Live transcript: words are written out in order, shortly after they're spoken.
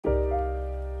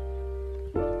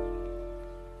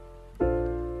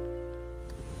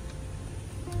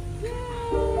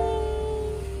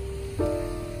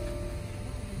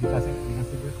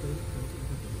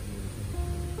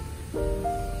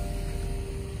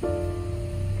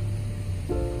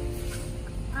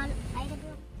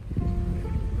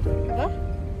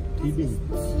Hidung.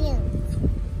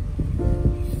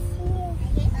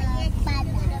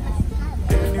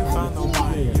 If you find the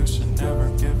one, you should never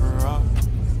give her up.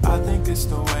 I think it's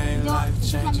the way life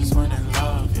changes when in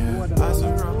love, yeah. I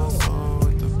surround my soul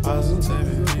with the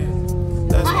positivity.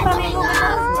 That's why I don't worry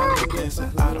about the things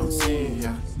that I don't see,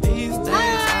 yeah. These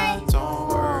days I don't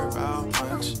worry about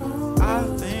much. I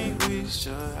think we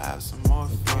should have some more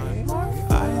fun.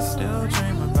 I still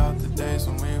dream about the days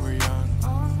when we were young.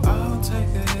 I'll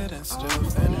take a hit and still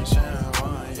finish in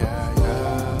one, yeah,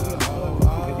 yeah. Oh,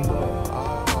 oh,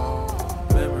 oh,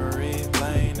 oh. Memory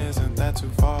lane isn't that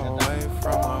too far away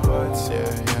from our hearts, yeah,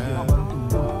 yeah.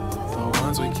 The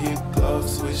ones we keep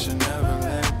close, we should never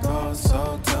let go.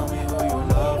 So tell me who you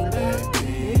love,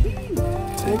 baby.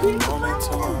 Take a moment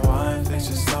to unwind, fix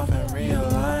yourself and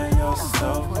realign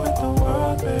yourself with the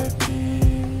world,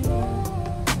 baby.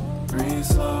 Breathe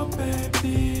slow,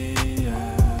 baby,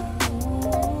 yeah.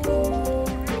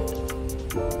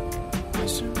 We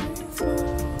should breathe slow,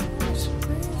 we should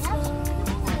breathe slow,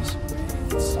 we should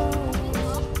breathe slow.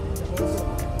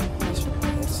 We should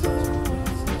breathe slow,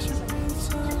 we should breathe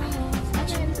slow, we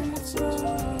should breathe slow.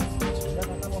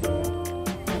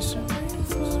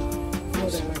 We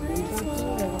should breathe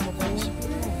slow, we should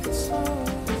breathe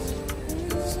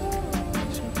slow, we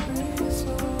should breathe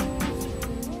slow.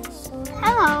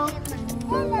 Hello.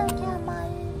 Hello,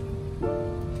 Taman.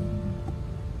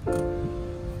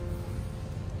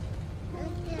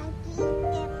 Laki-laki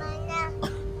gimana?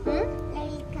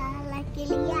 Laki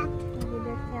lihat.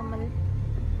 Lihat camel.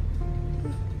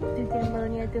 Itu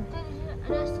camelnya tuh.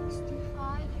 Ada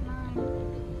 65 line.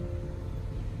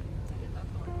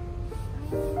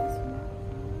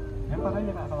 Lempar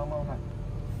aja Kak kalau mau Kak.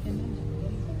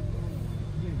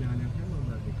 Iya, jangan nempel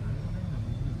berarti kan.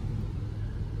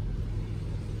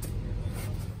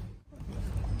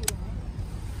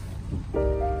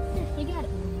 Jadi ada.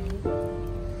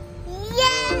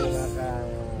 Yes.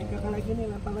 Ini Kakak lagi nih,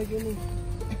 lempar lagi nih.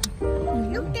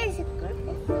 Look, there's a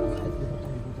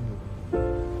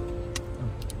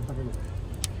Lempar dulu.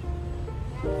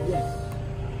 Yes.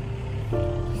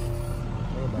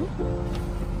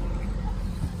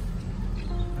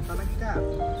 Lempar lagi Kak.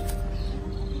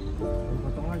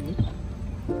 Potong lagi.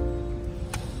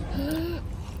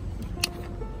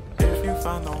 If you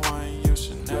find the one, you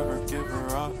should never give her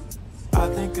up. I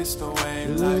think it's the way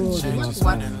life changes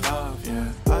when in love,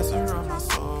 yeah. I surround my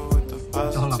soul with the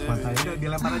positivity.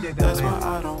 That's why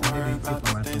I don't worry about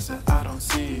the things that I don't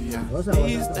see, yeah.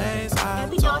 These days I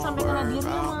don't worry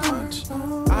about much.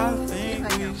 I think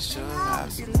we should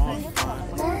have some more fun.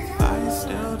 I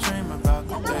still dream about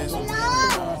the days when we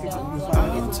were young.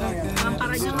 I'll take a hit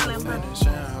and still finish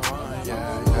in one,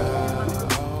 yeah, yeah.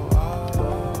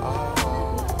 Oh, oh,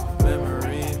 oh.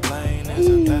 Memory lane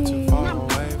isn't that too far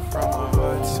away from our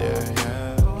hearts, yeah,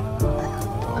 yeah.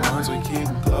 The ones we keep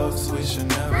close, we should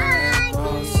never let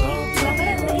go. So tell me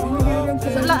who you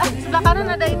love, Sebelah kanan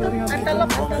ada itu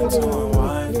antelope. moment to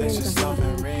unwind, fix yourself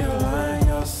and realign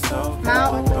yourself with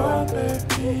the world,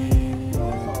 baby.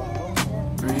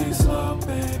 Breathe slow,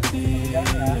 baby, yeah.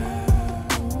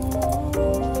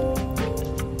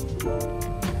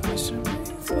 We should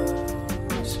breathe slow,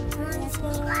 we should breathe slow.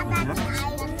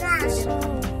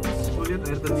 Tuh lihat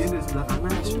air terjun di sebelah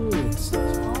kanan.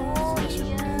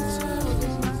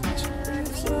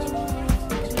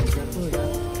 Jatuh ya.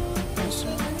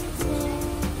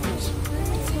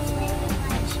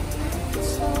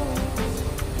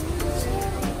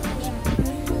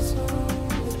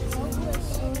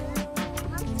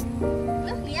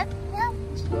 Loh, lihat.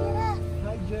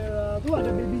 Hai Jera. Tuh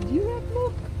ada baby jirat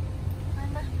loh.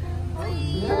 Oh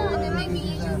iya, ada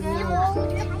babynya juga.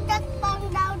 Kita bang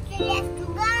daun ciles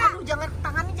juga. Aduh, jangan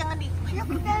tangannya jangan di.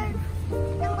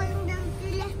 Kita bang daun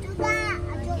ciles juga.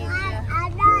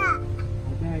 Ada.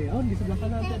 Ada ya. Oh di sebelah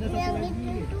kanan ada satu Yang lagi.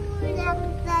 itu tuh yang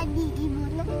tadi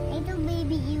ibunya, itu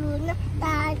baby ibunya.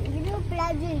 Tadi itu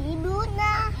pelajar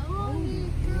ibunya. Oh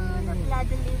gitu,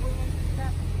 pelajar ibunya juga.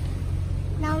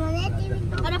 Namanya itu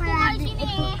Ada bunga di sini.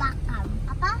 itu kakak.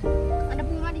 Apa? Ada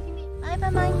bunga di sini. Hai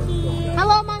Pak Monkey.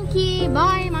 Halo Monkey,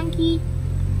 bye Monkey.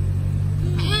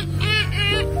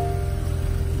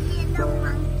 Iya dong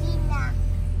mangkina.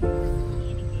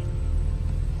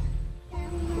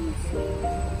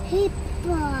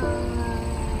 Hippo.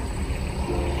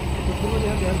 Dulu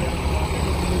ya biar.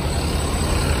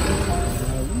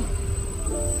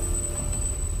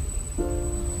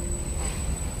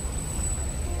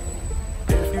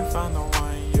 If you find the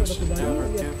one, you should never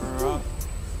give her up.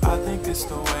 I think it's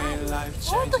the way life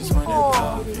changes when in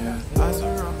love, yeah. I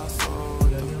surround my soul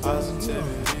with the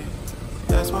positivity.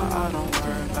 That's why I don't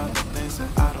worry about the things that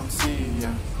I don't see,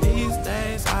 yeah. These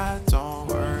days I don't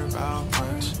worry about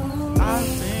much. I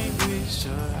think we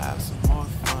should have some more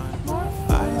fun.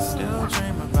 I still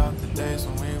dream about the days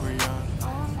when we were young.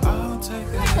 I'll take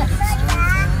a hit and still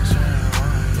finish in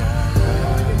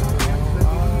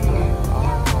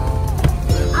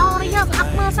one. Yang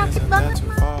Akmal sakit banget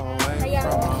mah. Kayak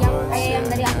yang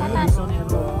dari atas.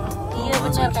 Iya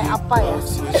benar, kayak apa ya?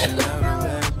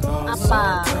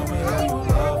 Apa?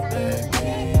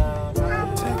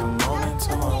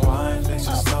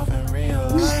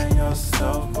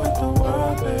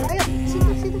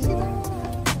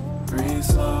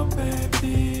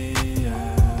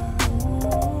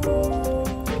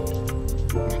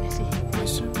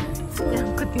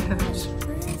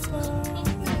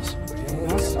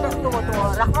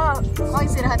 Rahma, kau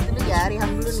istirahat dulu ya,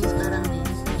 Riham dulu nih sekarang nih.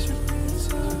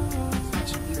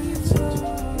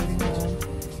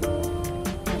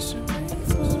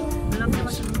 Belum,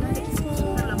 masih muda deh.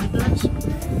 Belum itu.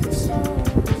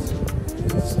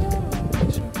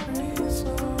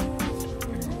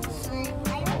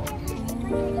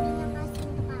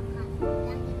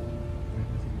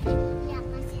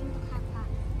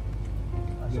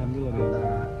 Diambil lagi.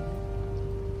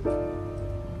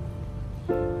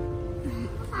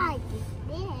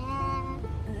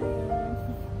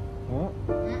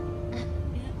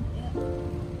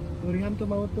 Riham tuh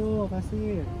mau tuh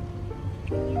kasih.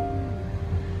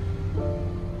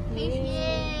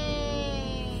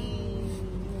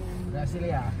 Berhasil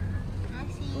ya?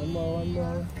 One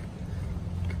more.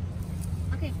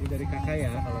 Oke. Ini dari kakak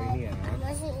ya kalau ini ya.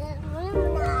 Masih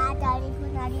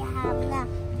belum dari Hamna.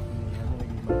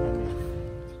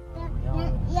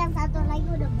 Yang satu lagi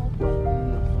udah bobok.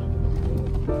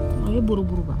 Oh ya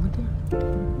buru-buru banget ya.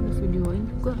 Udah videoin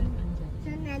juga.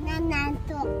 Nana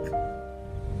nantuk.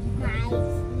 Nice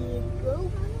gitu.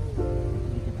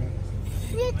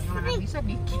 Mana bisa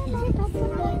bikin.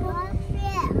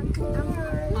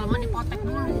 Lama dipotek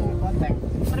dulu.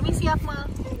 Permisi Akmal.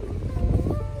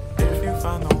 If you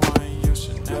find the one, you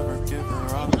should never give her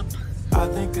up. I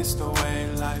think it's the way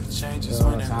life changes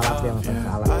when in love.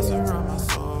 Yeah, I surround my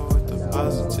soul with the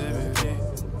positivity.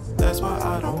 That's why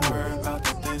I don't worry about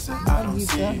the things that I don't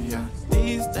see. Yeah,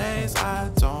 these days I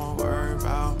don't worry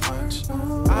about much.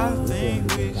 I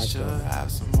think we should have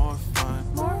some more fun.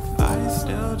 I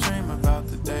still dream about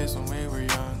the days when we were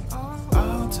young.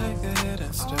 I'll take a hit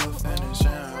and still finish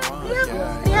in one.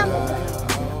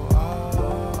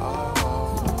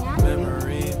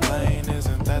 Memory lane,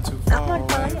 isn't that too far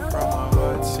away from our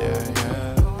hearts?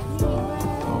 Yeah.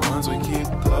 The ones we keep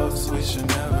close, we should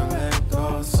never let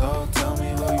go. So tell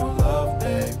me who you love,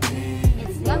 baby.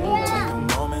 Take a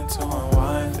moment to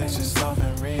unwind, fix yourself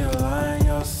and realign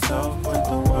yourself with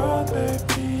the world,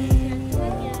 baby.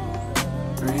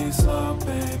 Breathe slow,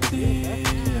 baby.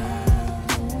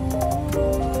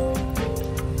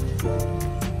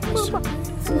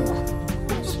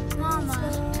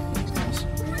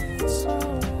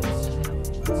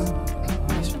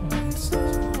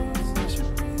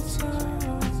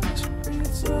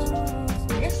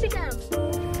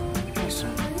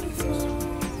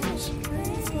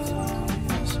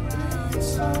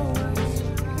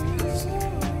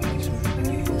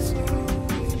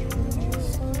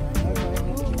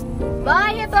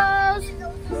 Bye ya bos.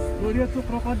 Lihat tuh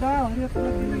krokodil, lihat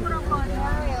lagi.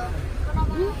 Krokodil.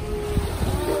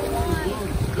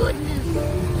 Goodness.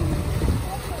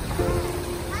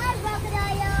 Hai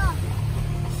krokodil.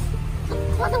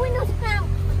 Close the windows now.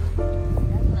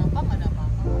 Kenapa nggak ada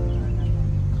apa-apa?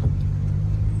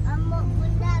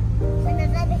 Bunda,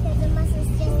 beneran deh the mask is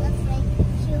just afraid.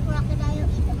 She crocodile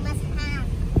eat the mask hand.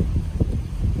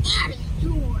 It is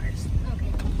yours.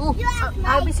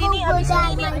 Habis ini.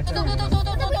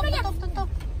 Tutup.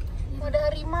 Ada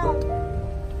harimau.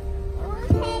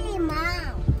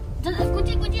 Harimau. Jangan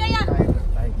kunci ayah.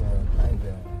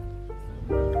 Tiger.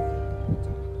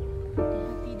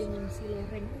 Hati dengan si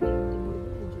lereng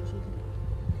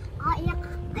Oh iya,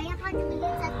 ayah kan juga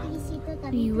satu di situ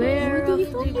tadi. Beware of the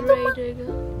greater God.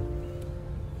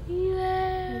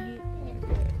 Beware.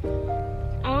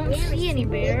 I don't see any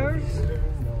bears.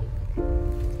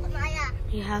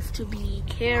 You have to be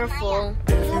careful.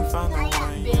 If you find the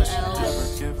one, you should never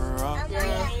give her up.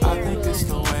 I think it's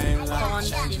the way life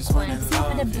changes when in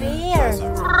love. Yeah,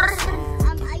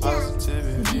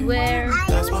 positivity. Beware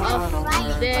That's why I of don't the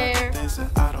worry bear. about the things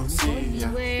that I don't see.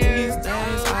 Yeah. These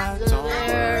days I don't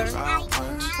worry about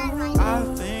much. I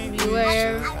think we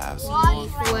Beware. should have some more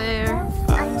fun. Beware.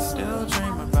 I still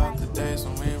dream about the days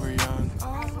when we were young.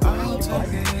 I'll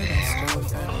take it and still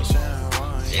finish in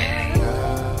one.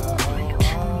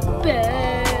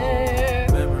 Bear.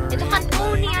 Itu kan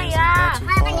poni ayah.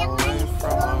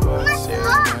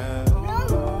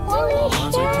 Holy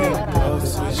shit.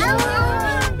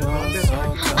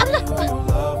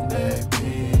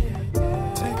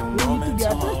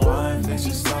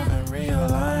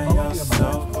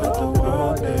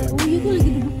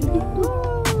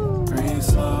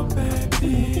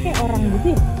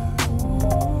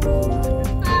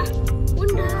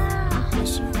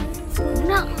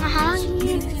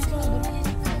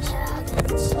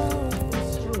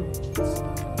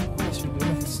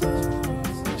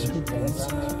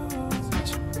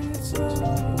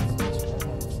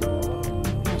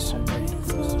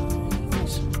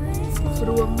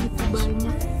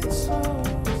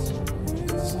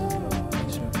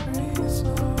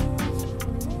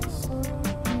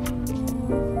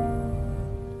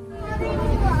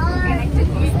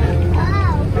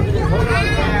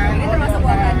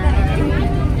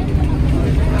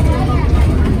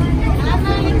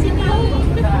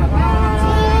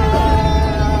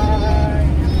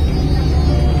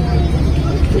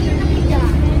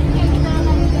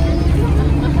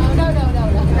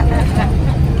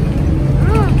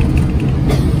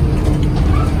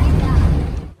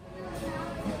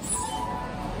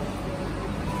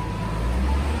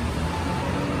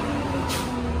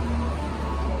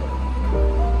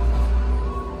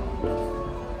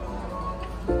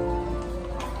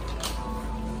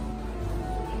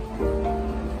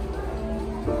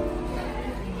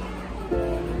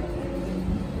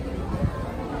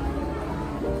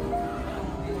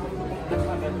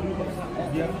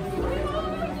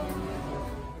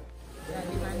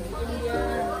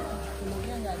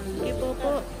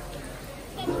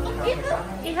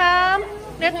 Iham,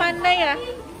 lihat panda ya.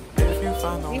 If you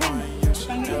found the one, you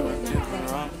should never give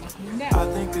her up. I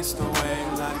think it's the way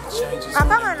life changes.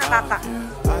 Kakak mana kakak?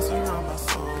 I surround my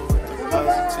soul with the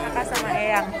positivity. Kakak sama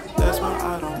Eyang. That's why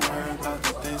I don't worry about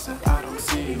the things that I don't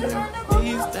see.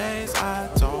 These days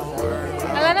I don't worry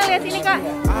about. Alana lihat sini kak.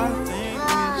 I think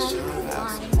we should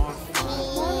have some more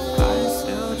fun. I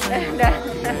still dream about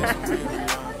the days when we were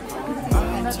young.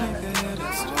 I'll take a hit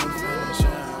and still finish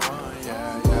and run.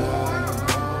 Yeah, yeah.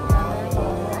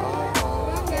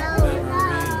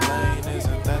 Memory lane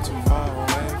isn't that too far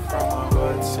away from our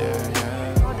hearts. Yeah,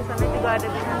 yeah. Oh, di sana juga ada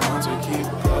binatang. Once we keep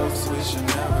close, we should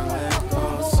never let go.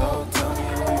 So tell me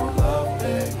who you love,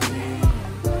 baby.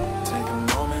 Take a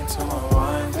moment to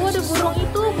unwind. Oh, ada burung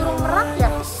itu, burung merak ya?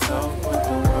 Yourself with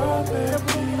the world,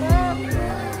 baby.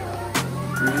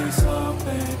 Breathe slow,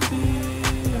 baby.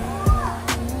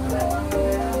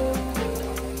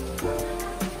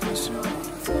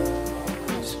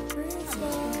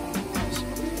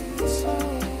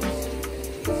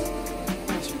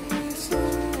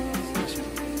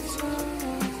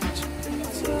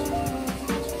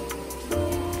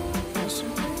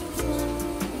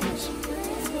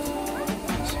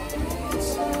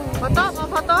 Foto, mau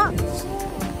foto?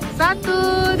 1,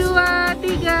 2,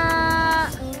 3.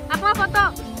 Akmal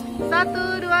foto. 1,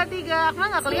 2, 3.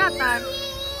 Akmal nggak kelihatan.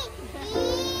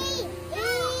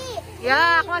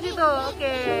 Ya, Akmal situ.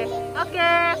 Oke,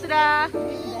 oke, sudah.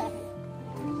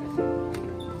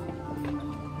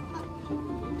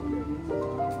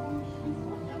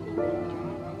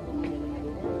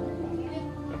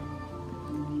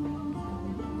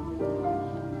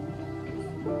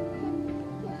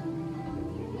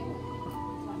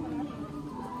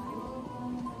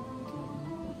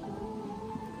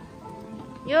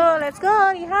 Yuk, let's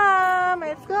go, Iham,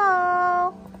 let's go.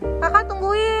 Kakak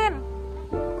tungguin.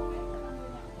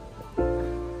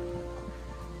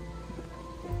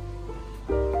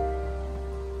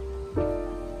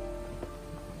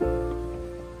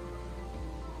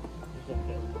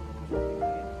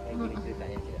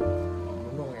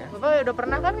 Bapak udah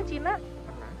pernah kan ke Cina?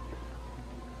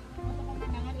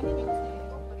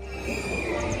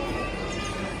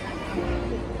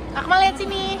 Akmal lihat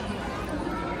sini.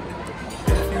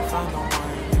 Found the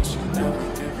one, you should never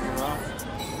give her up.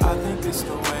 I think it's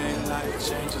the way life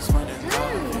changes when in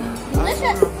love. Yeah. I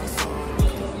surround my soul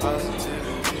with the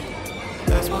positivity.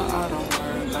 That's why I don't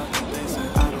worry about the things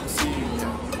that I don't see.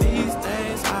 Yeah. These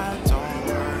days I don't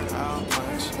worry about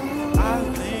much. I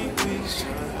think we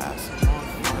should have some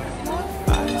more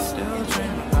fun. I still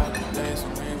dream about the days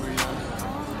when we were young.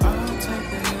 I'll take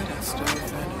the hit and still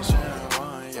finish and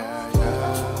run. Yeah,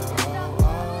 yeah.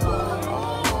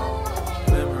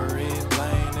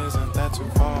 Too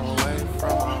far away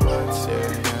from our hearts,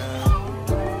 yeah, yeah.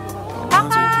 But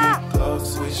once we keep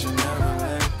close, we should never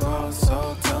let go.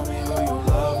 So tell me who you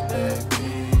love,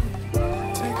 baby.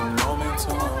 Take a moment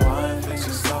to unwind, fix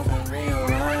yourself and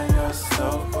realign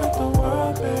yourself with the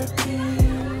world, baby.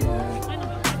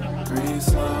 Breathe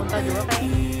slow,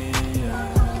 baby.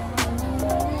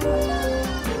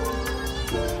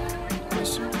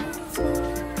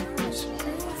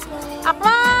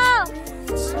 Akmal!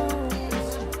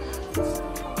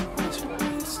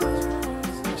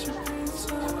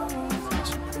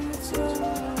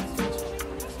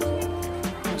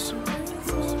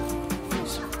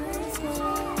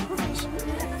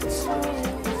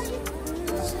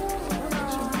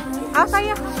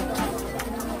 Saya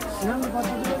Yang foto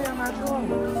dulu yang agung.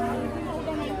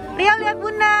 Rian lihat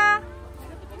bunda.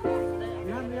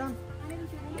 Yang.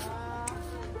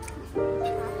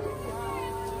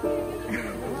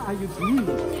 What are you doing?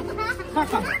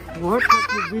 What have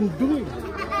you been doing?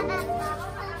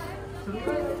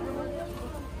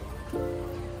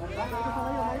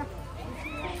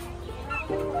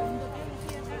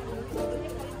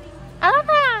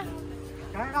 Apa?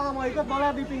 Kakak kalau mau ikut boleh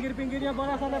di pinggir-pinggirnya,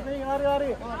 boleh sana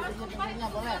lari-lari. Oh, di pinggir-pinggirnya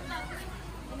boleh.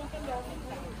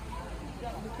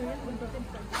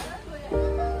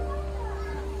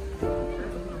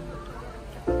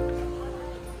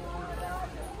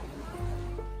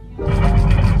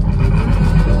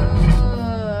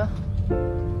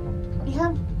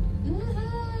 Iham.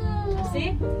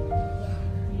 Asik?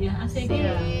 Iya, asik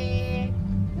ya.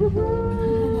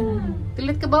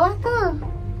 Lihat ke bawah tuh.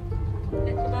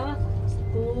 Lihat ke bawah.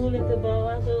 Lihat ke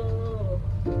bawah tuh.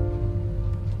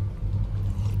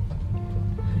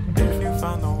 If you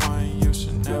found the one, you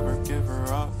should never give her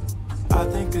up. I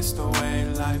think it's the way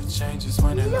life changes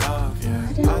when in love,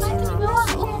 yeah. I surround my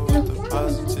soul with the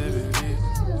positivity.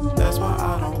 That's why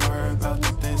I don't worry about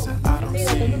the things that I don't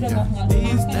see, yeah.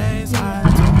 These days I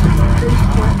don't worry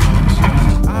about much.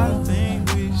 I think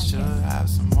we should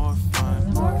have some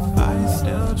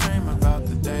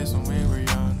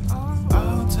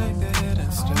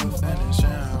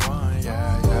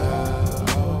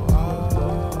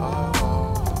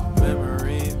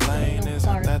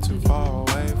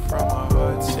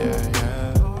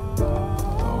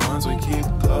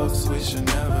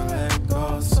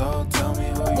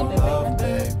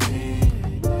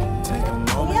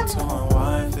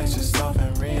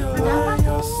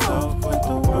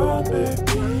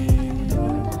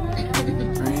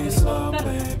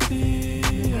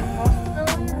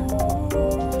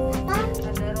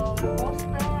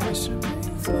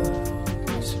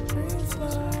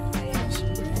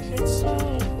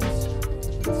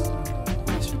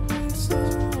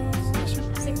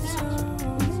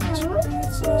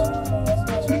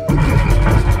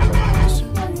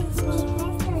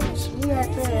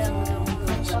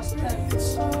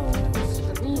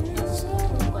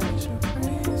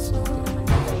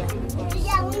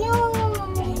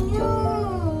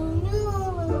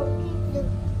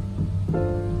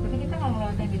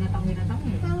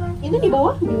di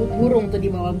bawah burung tuh, di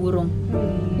bawah burung.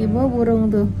 Di bawah burung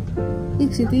tuh. Ih,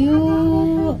 situ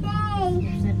yuk.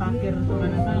 Saya parkir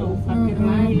mana tahu, parkir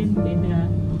lain beda.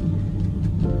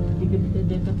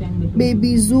 Deket yang beda.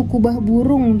 Baby zoo kubah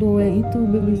burung tuh yang itu,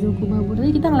 baby zoo kubah burung.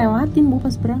 Tadi kita ngelewatin Bu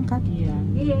pas berangkat. Iya,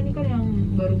 iya ini kan yang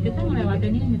baru kita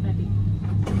ngelewatin ini tadi.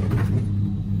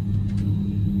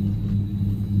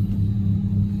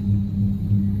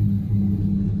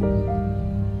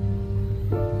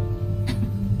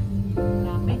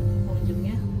 Rame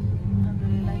pengunjungnya,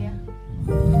 alhamdulillah ya.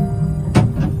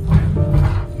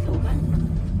 Tuh kan.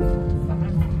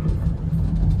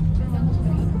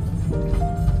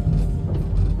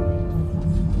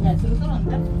 Nggak suruh turun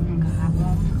kan? Enggak,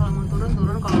 kalau mau turun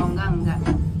turun, kalau enggak.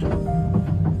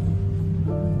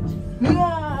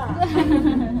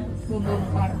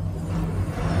 Bongkar.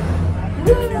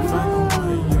 You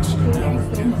should never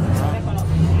give up.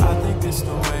 I think it's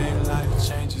the way life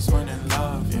changes when in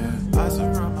love, yeah. I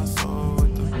surround my soul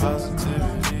with the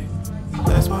positivity.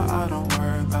 That's why I don't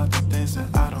worry about the things that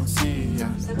I don't see, yeah.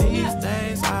 These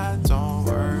days I don't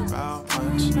worry about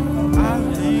much. I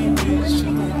think we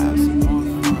should have some more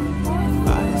fun.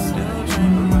 I still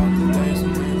dream about the days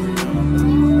when we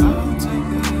were young. I'll take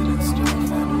the hit and still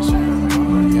finish it,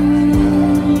 oh yeah,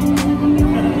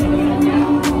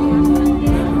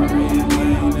 Memory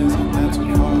lane isn't that too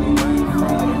far away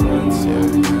from us,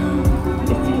 yeah.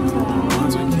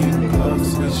 Once we keep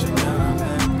close, we should never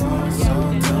let go. So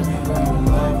tell me who you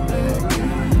love, baby.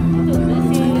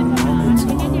 Take a moment to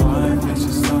unwind, fix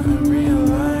yourself and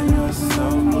realign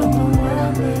yourself with the way,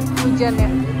 baby. Hujan ya.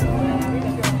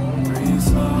 Breathe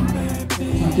slow, baby.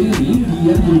 Satu ini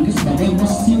dia dilukis sebagai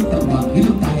mesin terbang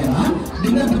hidup tak heran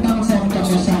dengan bentang sayap mencapai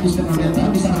 1,5 meter.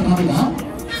 Bisa rekam lihat.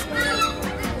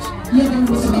 Ia akan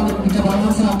berselangut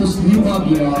kecepatan 115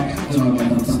 km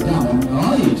per jam.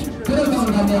 Baik,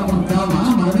 penerbangan kami yang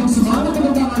pertama, mana semangat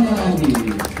penerbangannya lagi.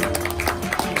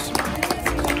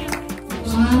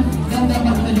 Dan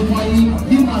dapat kita jumpai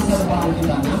di masa depan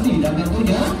kita nanti, dan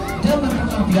tentunya jangan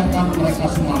pernah biarkan mereka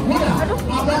semua punah.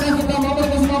 Apakah kita mau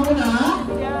mereka semua punah?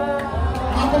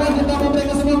 Apakah kita mau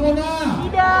mereka semua punah?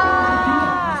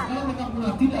 Kalau mereka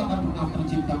punah tidak akan pernah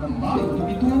tercipta kembali. Untuk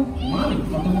itu, mari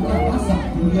kita temukan rasa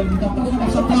kemudian kita terhadap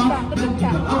serta dan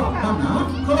juga mana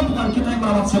kalau bukan kita yang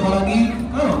merawat siapa lagi?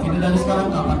 Kalau tidak dari sekarang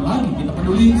kapan lagi kita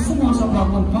peduli? Semua satwa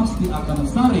pun pasti akan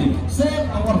lestari. Save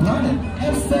our planet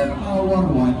and save our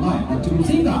wildlife. Dan cukup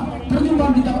singkat,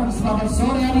 perjumpaan kita pada kesempatan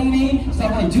sore hari ini.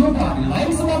 Sampai jumpa di lain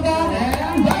kesempatan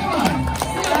and bye bye.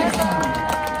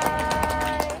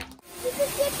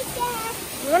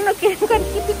 Mana bukan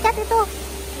KitKat itu.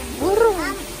 Burung.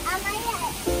 Amaya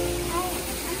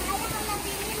kalau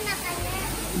dingin makannya.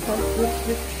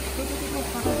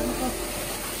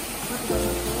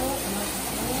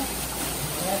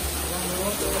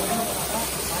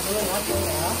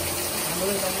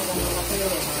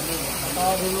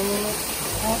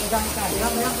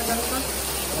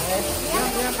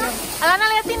 Alana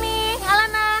lihat sini,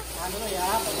 Alana.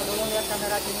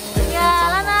 Ya,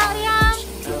 Alana, Riam.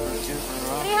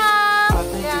 Riam.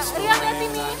 Ya, Riam lihat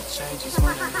sini.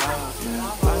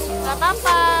 Gak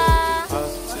apa-apa.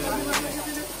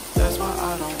 That's why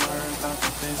I don't worry about the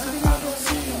things that I don't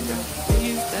see, yeah.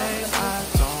 These days I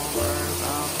don't worry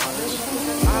about much.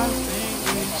 I think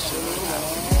we should have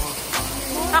some more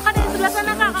fun. Kakak dari sebelah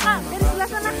sana, Kak. Kakak dari sebelah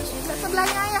sana.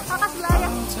 Sebelahnya ayah, kakak sebelah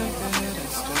ayah. I'll take a hit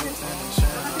and still finish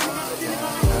it.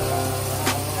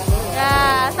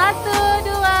 Ya, 1, 2,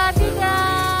 3.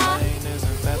 Lane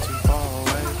isn't that too far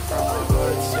away from my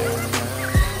heart, yeah.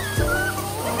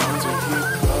 Once we keep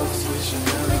close, we should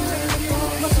never let go.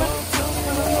 So tell me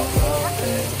who you love,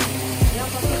 baby.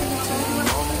 Take a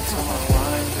moment to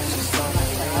unwind, fix yourself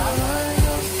and realign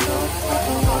yourself with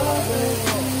the world,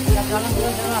 baby.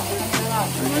 Jalan-jalan.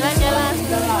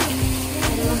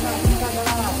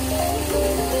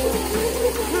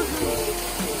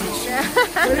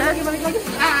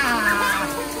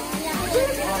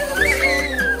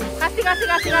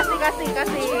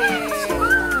 Kasih.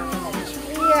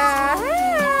 Iya.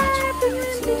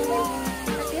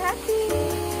 Hati-hati.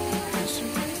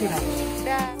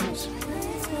 Dah.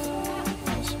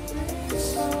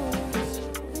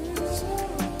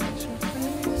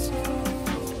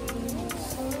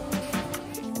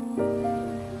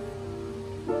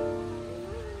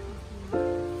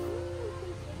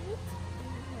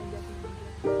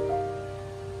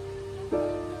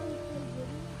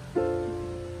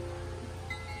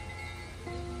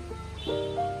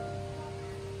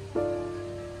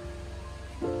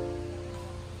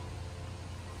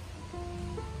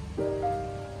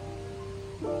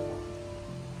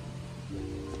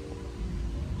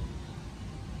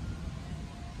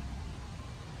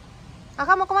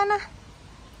 Kakak mau kemana?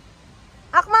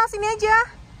 Akmal sini aja.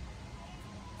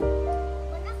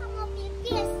 Bunda kamu mau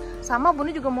pipis. Sama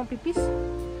Bunda juga mau pipis.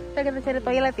 Kita cari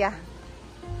toilet ya.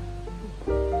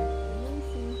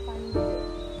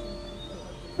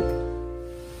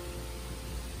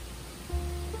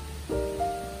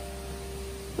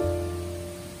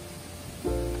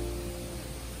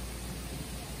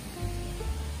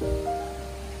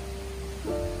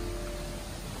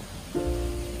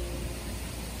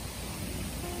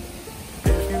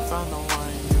 Found the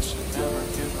one, you should never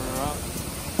give her up.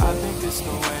 I think it's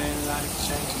the way life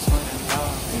changes when in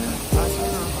love. Yeah, I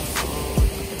surround my soul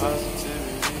with the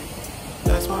positivity.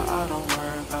 That's why I don't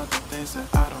worry about the things that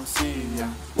I don't see.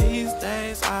 Yeah, these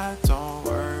days I don't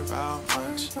worry about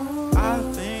much. I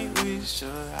think we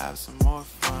should have some more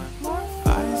fun.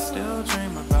 I still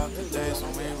dream about the days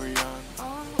when we were young.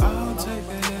 I'll take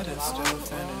a hit and still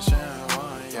finish in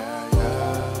one. Yeah, yeah.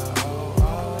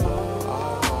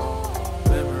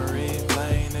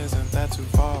 Too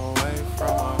far away from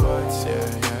our hearts, yeah,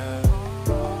 yeah.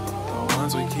 The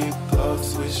ones we keep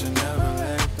close, we should never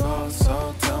let go.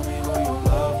 So tell me who you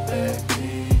love,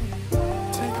 baby.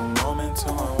 Take a moment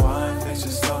to unwind, fix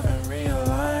yourself and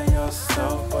realign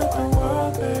yourself with the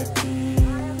world, baby.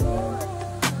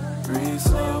 Breathe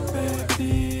slow,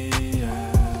 baby, yeah.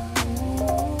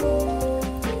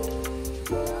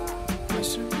 We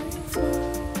should breathe slow,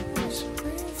 we should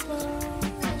breathe slow,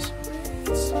 we should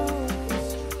breathe slow.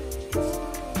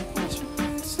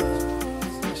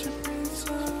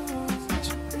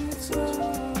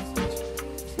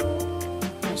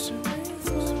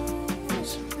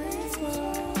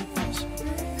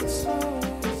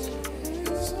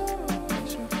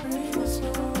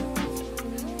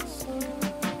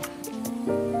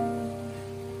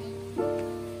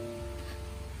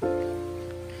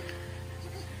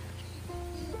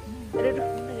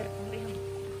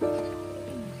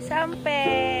 Sampai.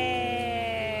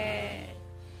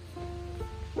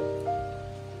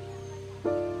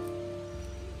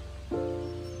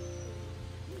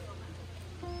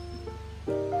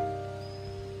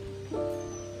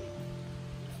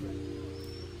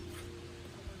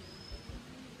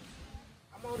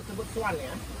 Kamu harus sebut Swan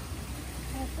ya.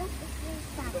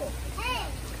 Hei,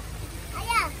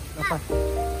 ayah. Apa?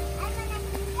 Ayah naik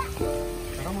juga.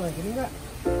 Kamu mau yang ini nggak?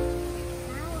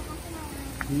 Mau, kasih mau.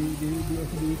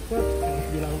 Diikat, harus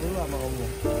bilang dulu sama omnya.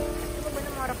 Coba Bunda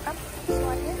mau rekam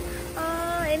suaranya.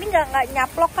 Ini nggak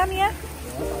nyaplok kan ya? Ya,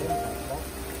 paling kapok.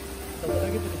 Coba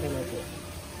lagi tuh kesini aja.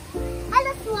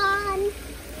 Halo Swan.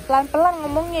 Pelan-pelan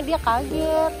ngomongnya, dia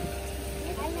kaget.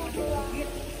 Halo Swan.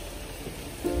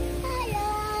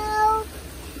 Halo.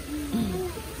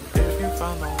 If you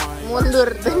found the one,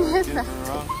 Mundur you should never give ternyata.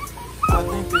 her up. I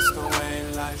think it's the way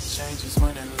life changes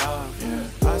when in love, yeah.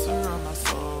 I surround my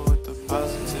soul with the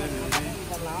positivity.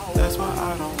 That's why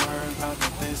I don't worry about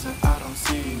the things that I don't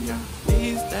see, yeah.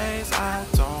 These days I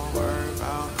don't worry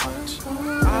about much.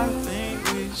 I think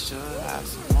we should have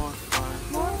some more fun.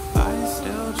 I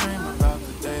still dream about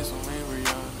the days when we were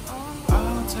young.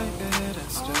 I'll take a hit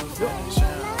and still finish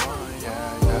in one,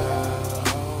 yeah, yeah.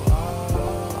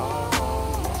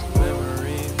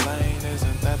 Memory lane,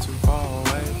 isn't that too far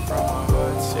away from our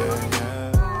hearts, yeah,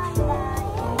 yeah.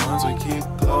 The ones we keep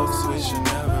close, we should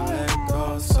never let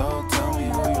go. So tell me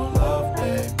who you love,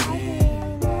 baby.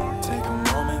 Take a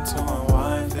moment to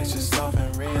unwind, fix yourself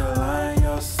and realign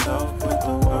yourself with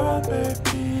the world,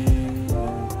 baby.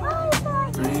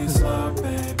 Breathe slow,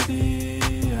 baby,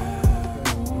 yeah.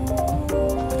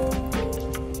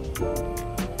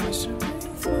 We should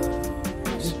breathe slow,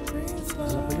 we should breathe slow,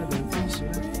 we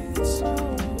should breathe slow.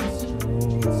 We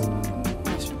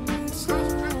should breathe slow,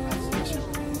 we should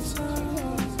breathe slow,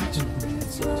 we should breathe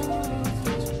slow.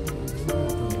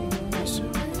 We should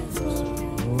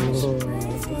breathe slow,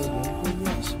 we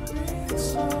should breathe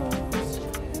slow, we should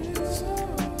breathe slow,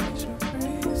 we should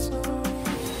breathe slow.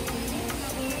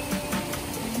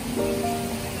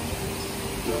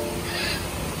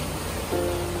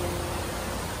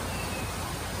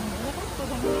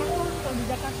 Kalau di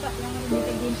Jakarta yang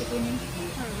rintik-rintik ini.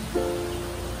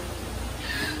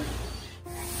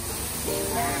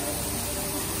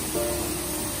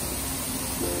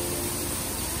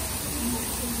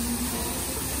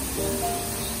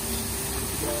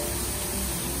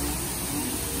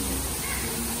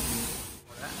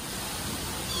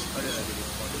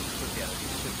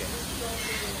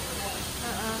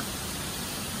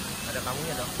 Ada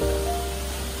kamunya dong.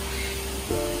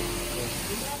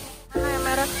 Mana yang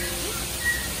merah?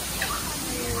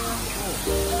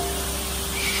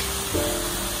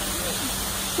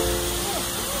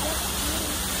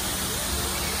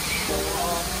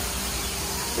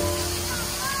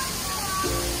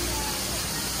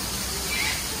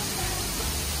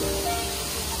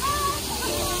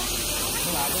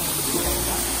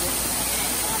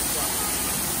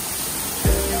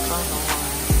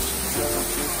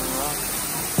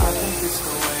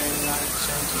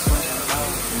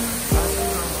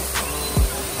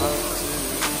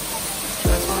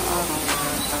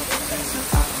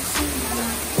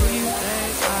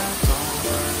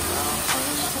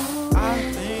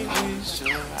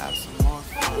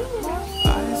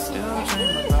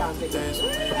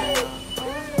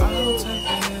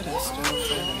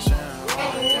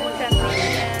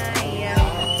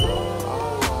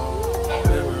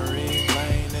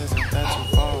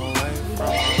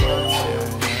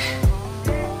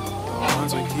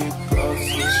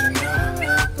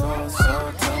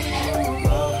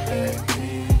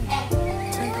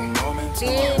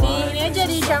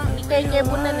 kayak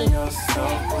bunda nih.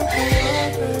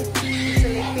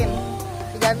 Selipin,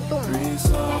 digantung.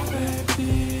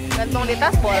 Gantung di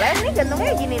tas boleh nih,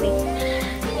 gantungnya gini nih.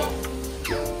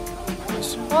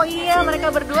 Oh iya,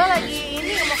 mereka berdua lagi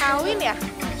ini mau kawin ya?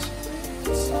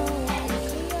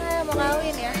 Iya, mau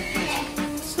kawin ya.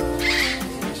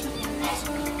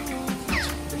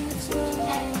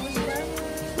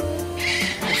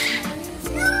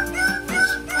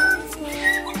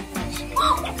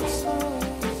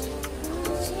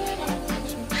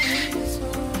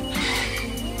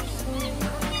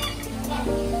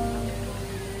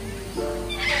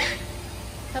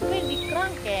 Tapi di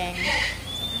kerangkeng.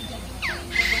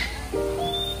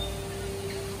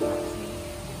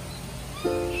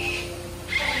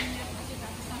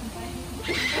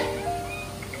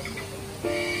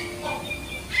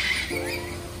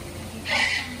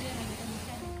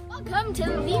 Welcome to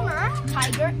the lemur,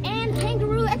 tiger, and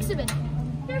kangaroo exhibit.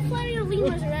 There are plenty of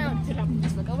lemurs around.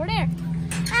 Just look over there.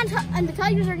 And the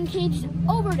tigers are encaged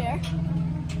over there.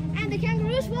 And the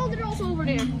kangaroos, well, they're also over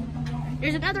there.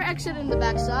 There's another exit in the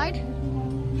backside,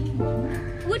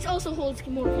 which also holds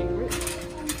more kangaroos.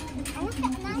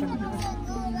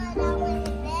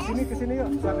 Kesini yuk.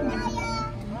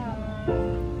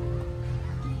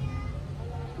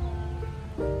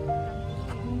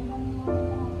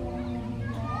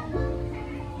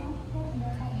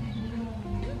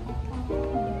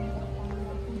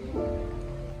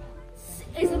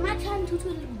 Is a Matan to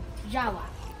Jawa.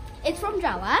 It's from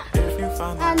Jawa,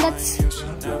 and that's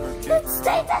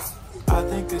status. I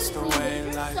think it's the way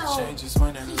life changes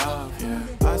when in love,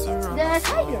 yeah. I surround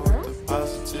myself with the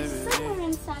positivity.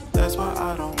 That's why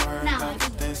I don't worry about the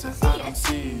things that I don't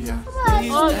see, yeah. These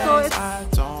days I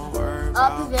don't worry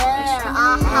about Up there.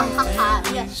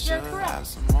 we should have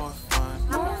some more fun.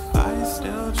 I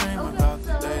still dream about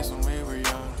the days when we were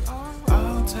young.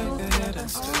 I'll take a hit and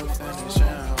still finish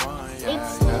in one, yeah.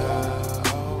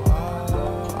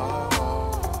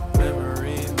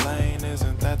 Memory lane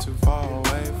isn't that too far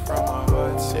away from our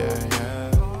hearts, yeah, yeah.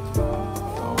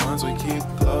 The ones we keep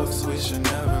close, we should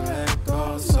never let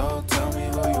go. So tell me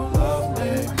who you love,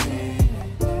 baby.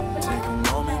 Take a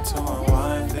moment to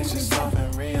unwind, fix yourself and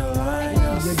realign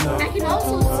yourself. I can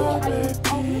also Oh,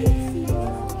 baby.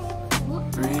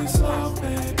 Breathe slow,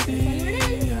 baby.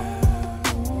 Yeah.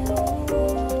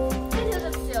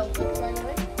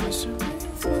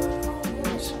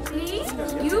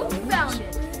 You found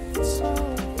it.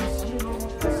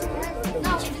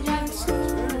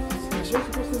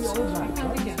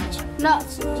 No.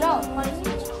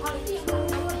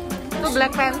 Itu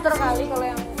Black Panther kali kalau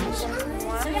yang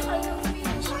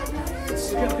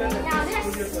Now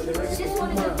this one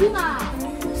is a puma.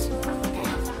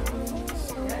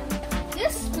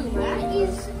 This puma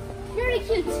is very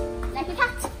cute, like a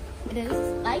cat. It is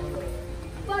like,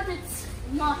 but it's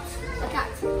not a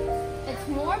cat. It's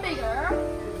more bigger,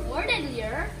 more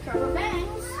deadlier, sharper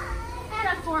bangs, and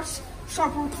of course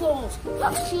sharper claws.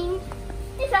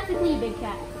 It's practically a big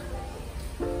cat.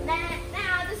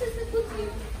 Now this is the cuckoo.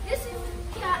 This is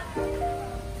cat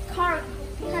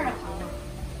caracal.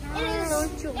 It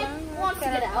wants to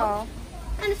get out,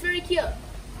 and it's very cute.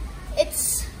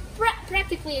 It's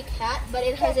practically a cat, but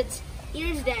it has its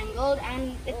ears dangled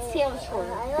and its tail is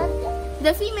shorter.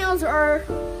 The females are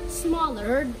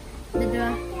smaller than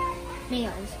the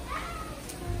males.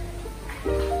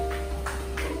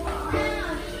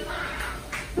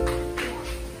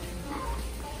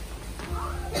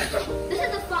 This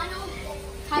is the final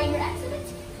tiger exhibit,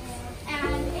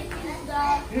 and it is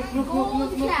the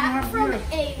gold cat from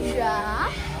Asia.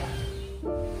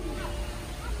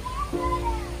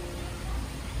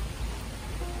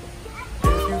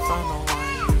 If you find the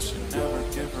one, you should never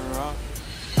give her up.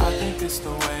 I think it's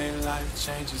the way life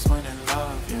changes when in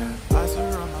love, yeah. I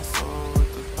surround my soul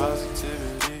with the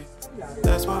positivity.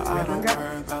 That's why I don't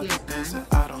worry about the things that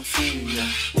I don't see, yeah.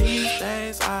 These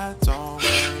days I don't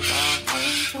worry about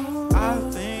much. I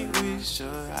think we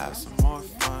should have some more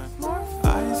fun.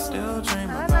 I still dream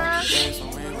about the days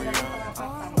when we were young.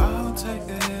 I'll take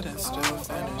a hit and still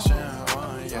finish in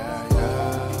one, yeah,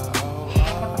 yeah.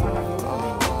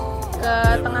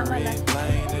 ke tengah mana?